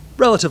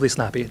relatively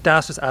snappy.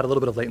 Dask just add a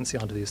little bit of latency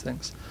onto these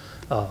things.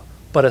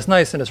 But it's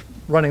nice, and it's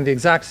running the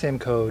exact same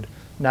code,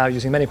 now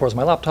using many cores on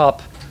my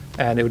laptop,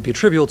 and it would be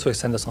trivial to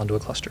extend this onto a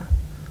cluster.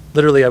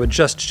 Literally, I would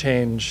just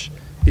change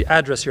the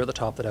address here at the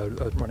top that I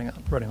would running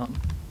on.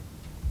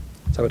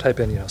 So I would type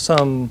in,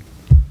 some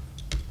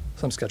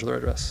scheduler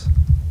address.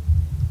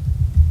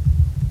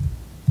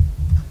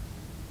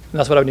 And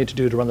that's what I would need to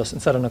do to run this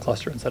instead on a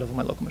cluster instead of on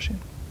my local machine.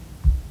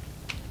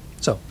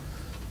 So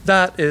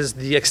that is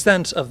the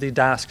extent of the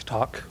Dask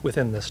talk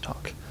within this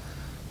talk.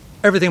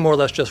 Everything more or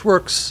less just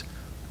works.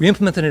 We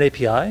implemented an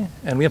API,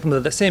 and we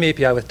implemented the same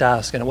API with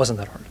Dask, and it wasn't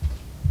that hard.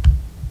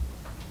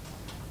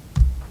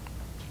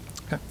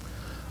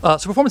 Okay.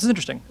 So performance is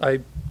interesting.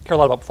 I care a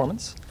lot about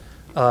performance.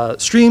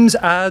 Streams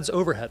adds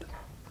overhead.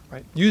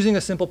 right? Using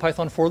a simple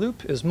Python for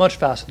loop is much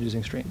faster than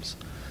using streams.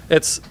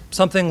 It's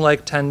something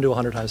like 10 to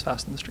 100 times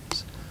faster than the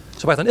streams.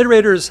 So Python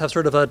iterators have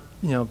sort of a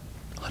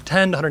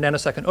 10 to 100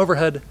 nanosecond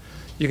overhead.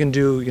 You can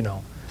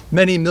do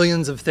many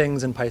millions of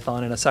things in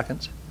Python in a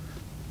second.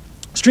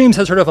 Streams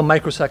have sort of a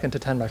microsecond to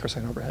 10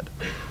 microsecond overhead.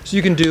 So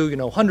you can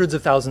do hundreds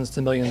of thousands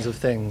to millions of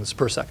things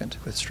per second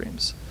with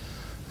streams.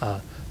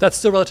 That's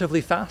still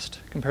relatively fast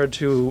compared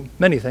to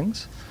many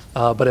things,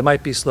 but it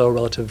might be slow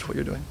relative to what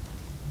you're doing.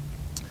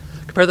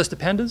 Compare this to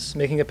pandas.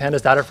 Making a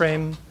pandas data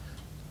frame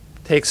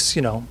takes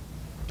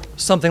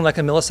something like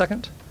a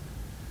millisecond.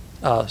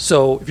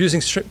 So if you're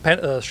using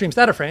streams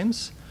data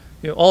frames,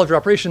 all of your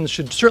operations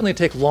should certainly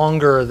take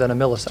longer than a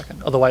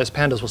millisecond. Otherwise,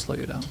 pandas will slow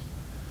you down.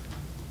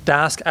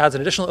 Dask adds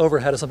an additional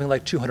overhead of something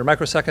like 200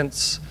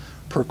 microseconds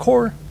per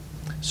core.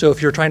 So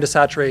if you're trying to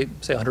saturate,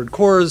 say, 100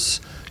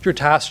 cores, your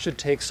task should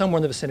take somewhere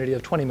in the vicinity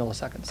of 20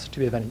 milliseconds to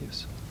be of any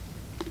use.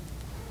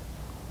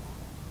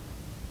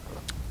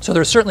 So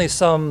there's certainly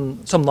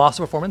some loss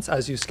of performance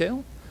as you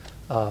scale,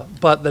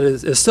 but that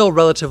is still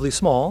relatively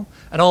small,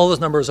 and all those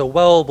numbers are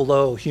well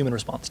below human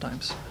response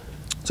times.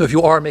 So if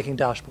you are making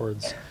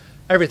dashboards,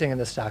 everything in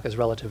this stack is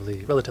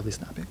relatively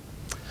snappy.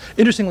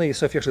 Interestingly,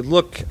 so if you actually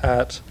look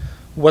at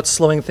what's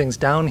slowing things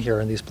down here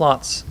in these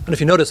plots, and if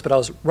you notice, but I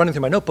was running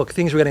through my notebook,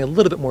 things were getting a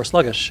little bit more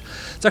sluggish.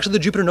 It's actually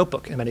the Jupyter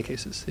notebook in many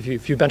cases, if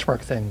you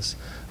benchmark things.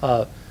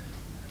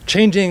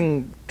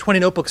 Changing 20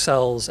 notebook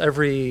cells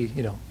every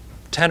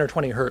 10 or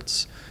 20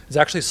 hertz is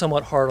actually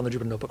somewhat hard on the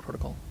Jupyter notebook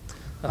protocol.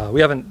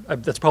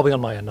 That's probably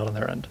on my end, not on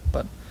their end,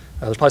 but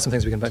there's probably some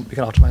things we can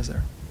optimize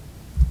there.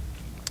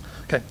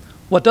 Okay,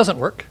 what doesn't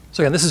work?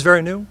 So again, this is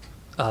very new.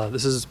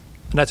 This is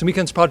a Nights and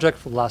Weekends project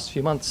for the last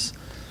few months.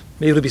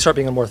 Maybe it'll start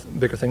being a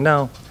bigger thing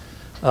now.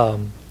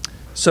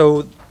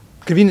 So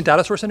convenient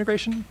data source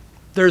integration.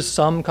 There's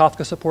some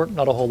Kafka support,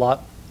 not a whole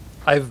lot.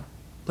 I've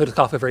played with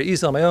Kafka very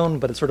easily on my own,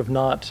 but it's sort of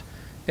not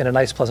in a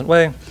nice, pleasant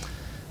way.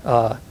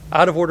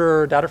 Out of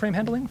order data frame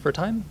handling for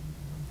time.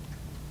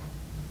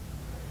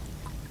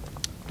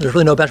 There's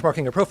really no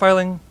benchmarking or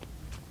profiling.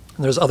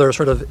 And there's other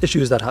sort of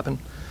issues that happen.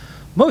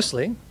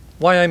 Mostly,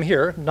 why I'm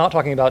here, not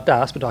talking about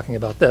Dask, but talking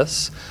about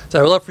this, is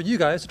I would love for you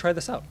guys to try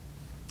this out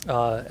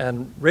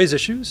and raise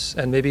issues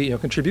and maybe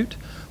contribute,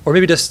 or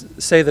maybe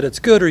just say that it's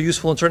good or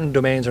useful in certain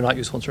domains or not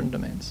useful in certain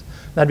domains.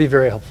 That'd be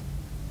very helpful.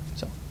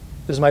 So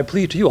this is my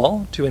plea to you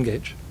all to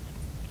engage.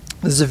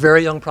 This is a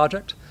very young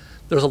project.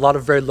 There's a lot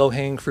of very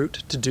low-hanging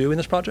fruit to do in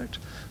this project.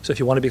 So if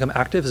you want to become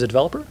active as a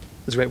developer,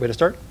 it's a great way to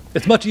start.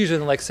 It's much easier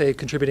than, like, say,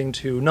 contributing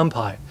to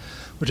NumPy,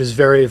 which is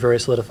very, very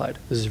solidified.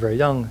 This is very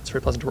young. It's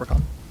very pleasant to work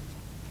on.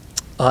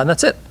 And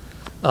that's it.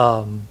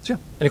 So yeah,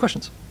 any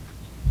questions?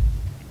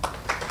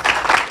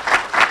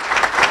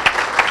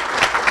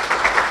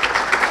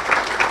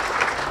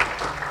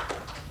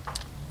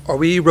 Are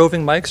we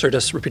roving mics or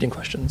just repeating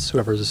questions?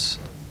 Whoever's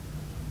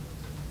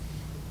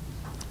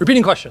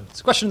repeating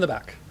questions. Question in the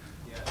back.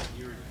 Yeah,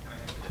 you were kind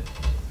of hinted at this.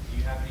 Do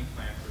you have any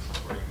plan for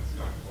supporting this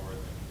going forward?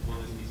 Like,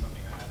 will this be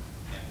something that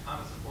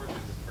Anaconda supports? Is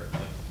this a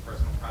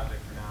personal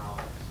project for now?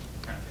 I'm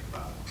trying to think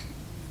about the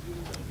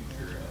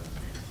future of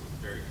streams. It's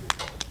very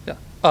cool. Yeah.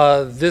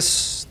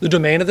 The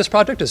domain of this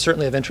project is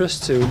certainly of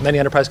interest to many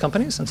enterprise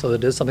companies, and so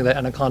it is something that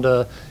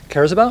Anaconda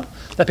cares about.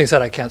 That being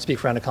said, I can't speak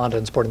for Anaconda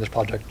in supporting this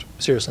project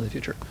seriously in the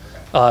future.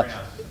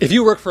 If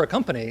you work for a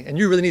company and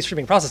you really need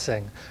streaming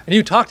processing, and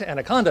you talk to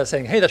Anaconda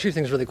saying, hey, that streaming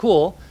thing is really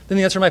cool, then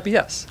the answer might be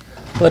yes.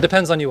 But it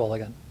depends on you all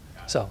again.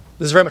 So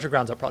this is very much a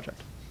grounds-up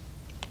project.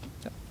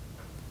 Yeah.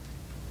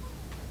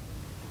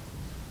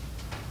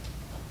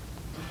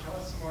 Can you tell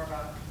us some more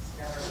about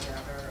scatter and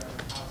gather and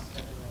how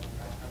scheduling and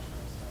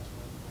backcountry stuff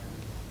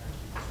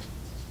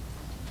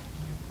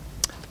work?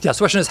 Yeah, so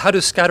the question is, how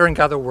does scatter and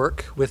gather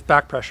work with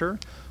back pressure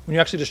when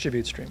you actually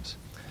distribute streams?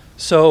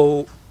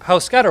 So how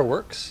scatter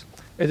works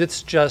is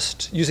it's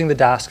just using the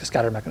Dask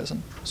scatter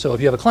mechanism. So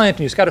if you have a client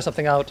and you scatter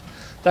something out,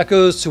 that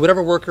goes to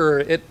whatever worker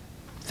it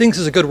thinks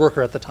is a good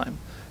worker at the time.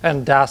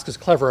 And Dask is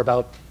clever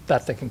about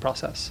that thinking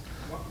process.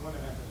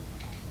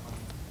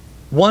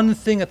 One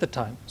thing at the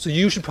time. So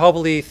you should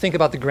probably think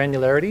about the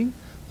granularity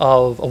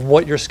of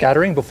what you're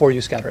scattering before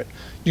you scatter it.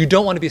 You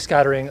don't want to be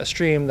scattering a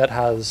stream that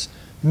has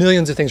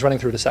millions of things running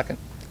through it a second.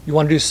 You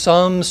want to do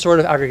some sort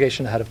of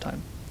aggregation ahead of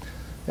time.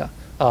 Yeah.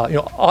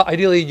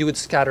 Ideally, you would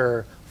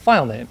scatter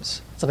file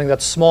names, something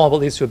that's small but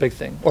leads to a big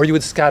thing. Or you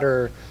would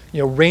scatter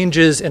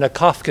ranges in a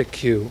Kafka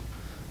queue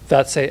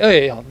that say,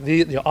 oh,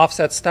 the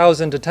offsets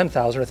 1,000 to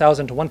 10,000 or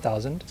 1,000 to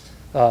 1,000.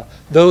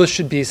 Those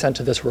should be sent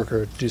to this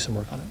worker to do some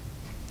work on it.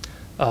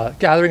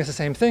 Gathering is the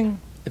same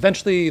thing.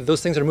 Eventually,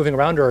 those things that are moving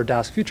around are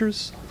Dask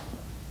futures.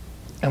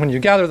 And when you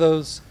gather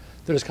those,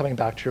 they're just coming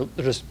back to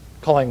they're just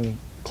calling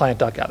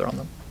client.gather on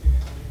them.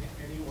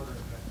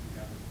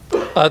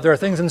 There are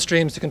things in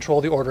streams to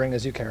control the ordering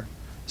as you care.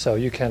 So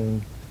you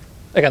can,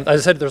 again,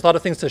 as I said, there's a lot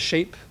of things to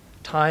shape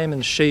time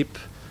and shape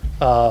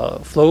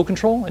flow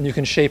control, and you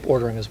can shape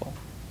ordering as well.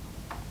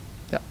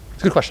 Yeah,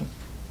 it's a good question.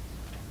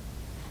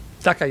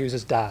 That guy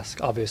uses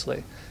Dask,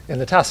 obviously, in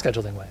the task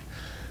scheduling way.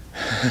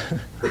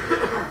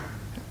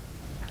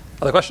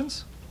 Other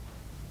questions?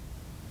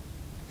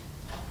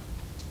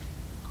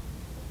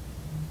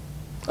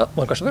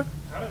 One question there.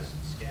 How does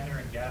scatter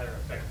and gather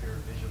affect your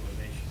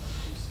visualization?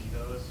 Do you see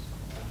those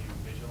when you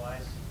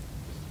visualize?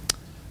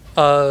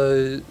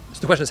 So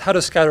the question is, how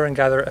does scatter and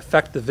gather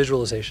affect the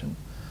visualization?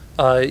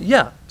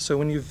 Yeah, so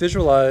when you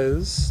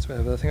visualize, do I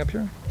have a thing up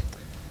here?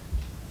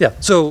 Yeah,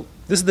 so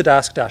this is the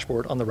Dask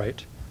dashboard on the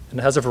right, and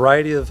it has a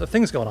variety of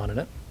things going on in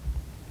it.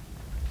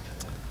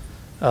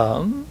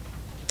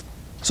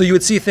 So you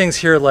would see things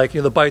here like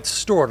the bytes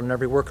stored on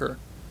every worker,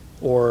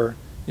 or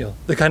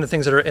the kind of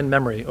things that are in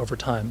memory over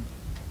time.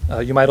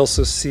 You might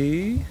also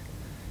see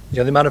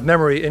the amount of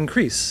memory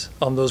increase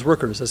on those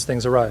workers as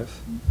things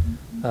arrive.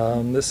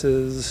 This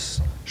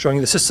is showing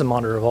you the system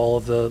monitor of all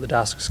of the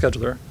Dask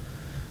scheduler.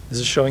 This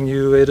is showing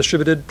you a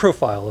distributed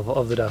profile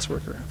of the Dask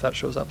worker. If that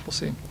shows up, we'll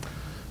see.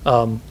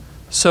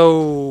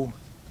 So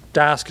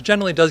Dask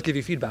generally does give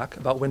you feedback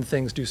about when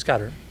things do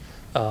scatter,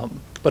 but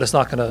it's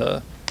not going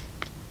to,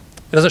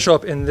 it doesn't show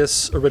up in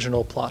this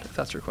original plot, if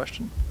that's your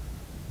question.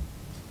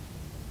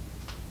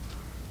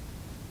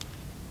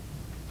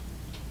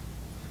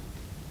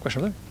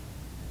 Question over there?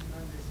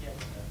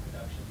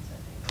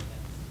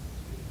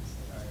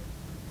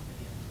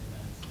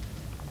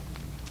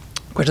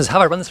 Question is,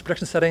 have I run this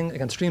production setting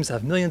against streams that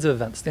have millions of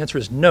events? The answer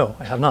is no,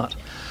 I have not.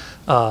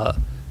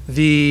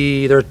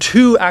 There are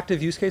two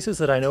active use cases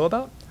that I know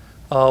about.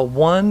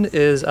 One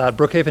is at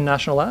Brookhaven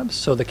National Labs.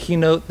 So the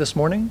keynote this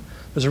morning,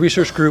 there's a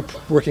research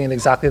group working in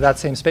exactly that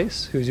same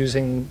space who's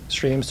using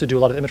streams to do a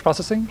lot of image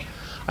processing.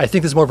 I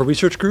think this is more of a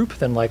research group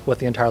than like what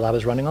the entire lab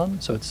is running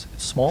on, so it's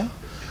small.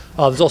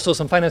 There's also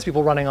some finance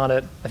people running on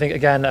it, I think,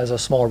 again, as a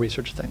small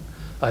research thing.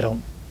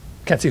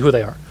 Can't see who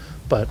they are.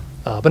 But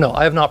no,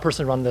 I have not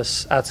personally run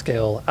this at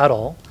scale at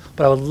all,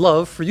 but I would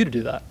love for you to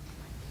do that.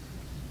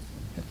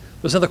 Okay.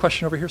 There's another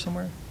question over here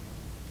somewhere.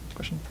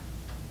 Question?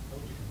 How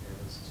would you compare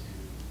those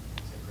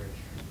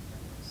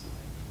to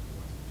contemporary streaming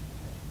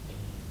frameworks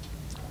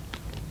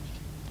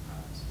like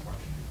Spark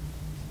Streaming?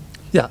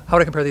 Yeah, how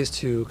would I compare these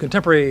to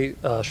contemporary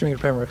streaming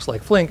frameworks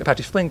like Flink,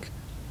 Apache Flink,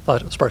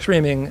 Spark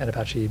Streaming, and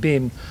Apache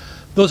Beam?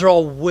 Those are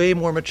all way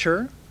more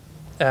mature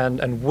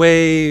and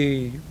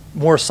way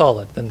more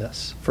solid than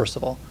this, first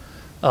of all.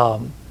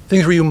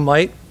 Things where you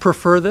might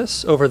prefer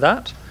this over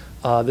that.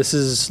 This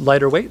is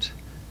lighter weight.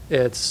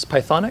 It's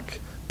Pythonic.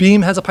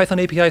 Beam has a Python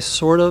API,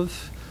 sort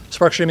of.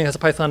 Spark Streaming has a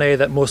Python A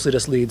that mostly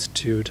just leads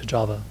to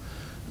Java.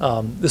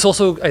 This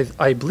also,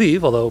 I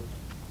believe, although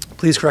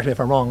please correct me if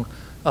I'm wrong,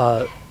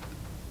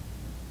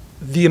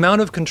 the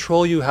amount of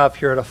control you have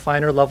here at a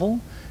finer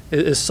level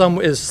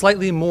is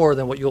slightly more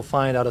than what you'll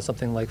find out of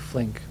something like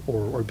Flink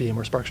or Beam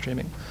or Spark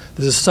Streaming.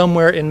 This is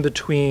somewhere in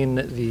between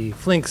the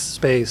Flink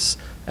space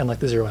and like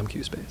the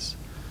 0MQ space.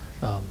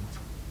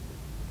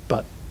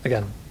 But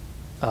again,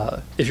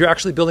 if you're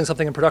actually building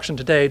something in production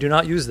today, do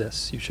not use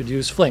this. You should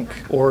use Flink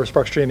or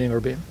Spark Streaming or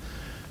Beam.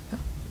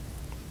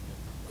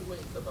 Wait,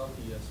 about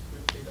the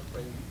script data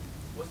frame,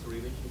 what's the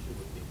relationship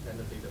with the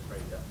pandas data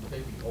frame? Would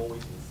they be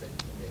always in sync?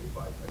 If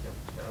I can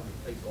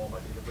replace all my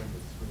data frame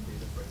with stream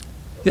data frame?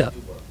 Yeah.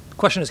 The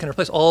question is, can I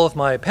replace all of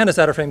my pandas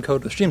data frame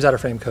code with streams data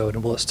frame code,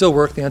 and will it still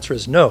work? The answer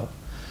is no.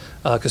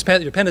 Because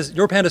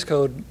your pandas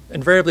code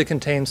invariably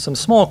contains some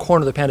small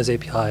corner of the pandas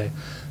API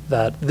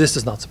that this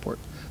does not support.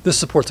 This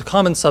supports a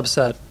common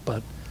subset,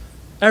 but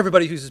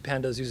everybody who uses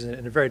pandas uses it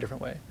in a very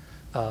different way.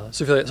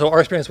 So our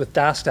experience with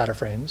Dask data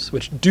frames,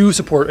 which do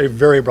support a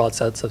very broad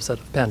subset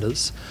of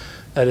pandas,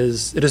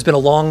 it has been a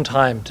long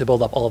time to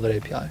build up all of that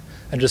API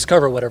and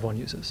discover what everyone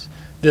uses.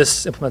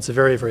 This implements a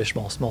very, very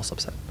small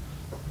subset.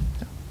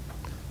 Yeah.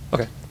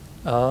 Okay.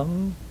 Yep.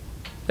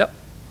 You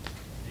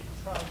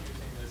try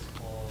using this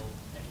for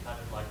any kind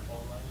of like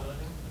online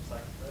learning,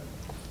 like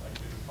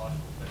doing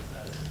partial fits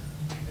as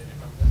data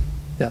content?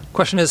 Yeah.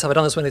 Question is, have I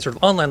done this with any sort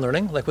of online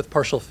learning, like with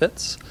partial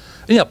fits?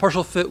 And yeah,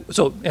 partial fit.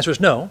 So the answer is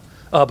no,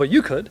 but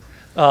you could.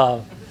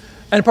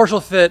 And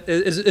partial fit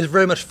is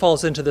very much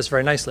falls into this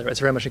very nicely, right? It's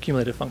very much a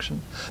cumulative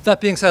function.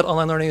 That being said,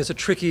 online learning is a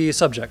tricky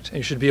subject, and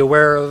you should be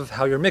aware of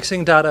how you're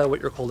mixing data,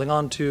 what you're holding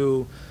on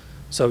to.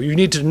 So you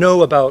need to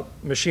know about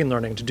machine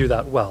learning to do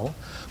that well.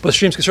 But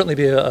streams can certainly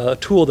be a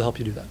tool to help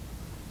you do that.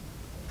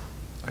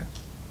 Okay.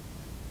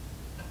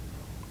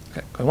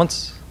 Okay, going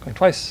once, going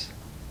twice.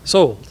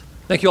 Sold.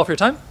 Thank you all for your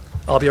time.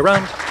 I'll be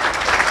around.